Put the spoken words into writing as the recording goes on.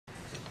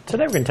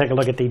Today we're going to take a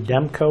look at the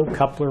Demco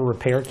coupler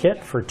repair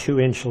kit for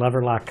 2-inch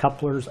Leverlock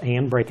couplers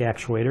and brake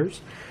actuators.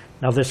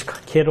 Now this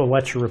kit will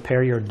let you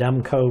repair your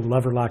Demco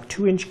Leverlock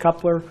 2-inch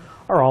coupler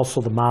or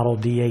also the model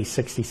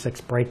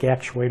DA66 brake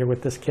actuator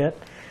with this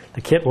kit.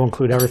 The kit will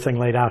include everything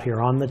laid out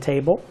here on the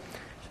table.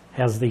 It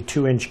has the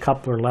 2-inch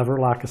coupler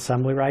Leverlock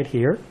assembly right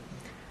here.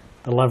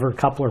 The lever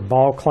coupler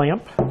ball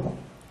clamp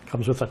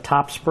comes with a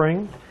top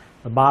spring,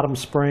 the bottom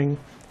spring,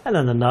 and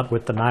then the nut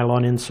with the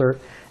nylon insert,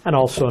 and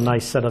also a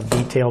nice set of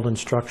detailed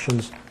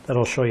instructions that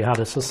will show you how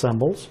this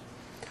assembles.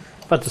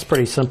 But it's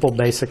pretty simple.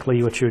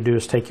 Basically, what you would do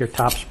is take your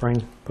top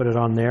spring, put it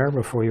on there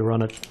before you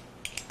run it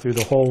through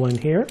the hole in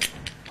here.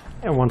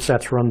 And once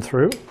that's run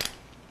through,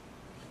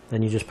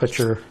 then you just put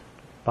your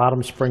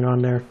bottom spring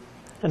on there,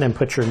 and then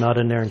put your nut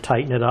in there and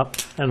tighten it up,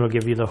 and it'll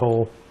give you the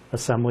whole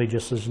assembly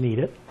just as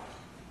needed.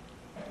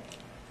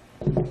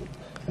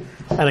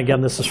 And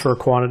again, this is for a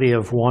quantity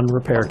of 1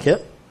 repair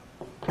kit.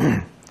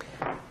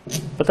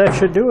 But that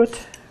should do it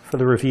for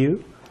the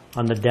review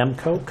on the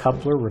Demco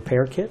coupler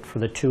repair kit for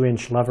the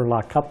 2-inch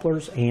Leverlock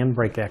couplers and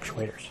brake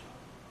actuators.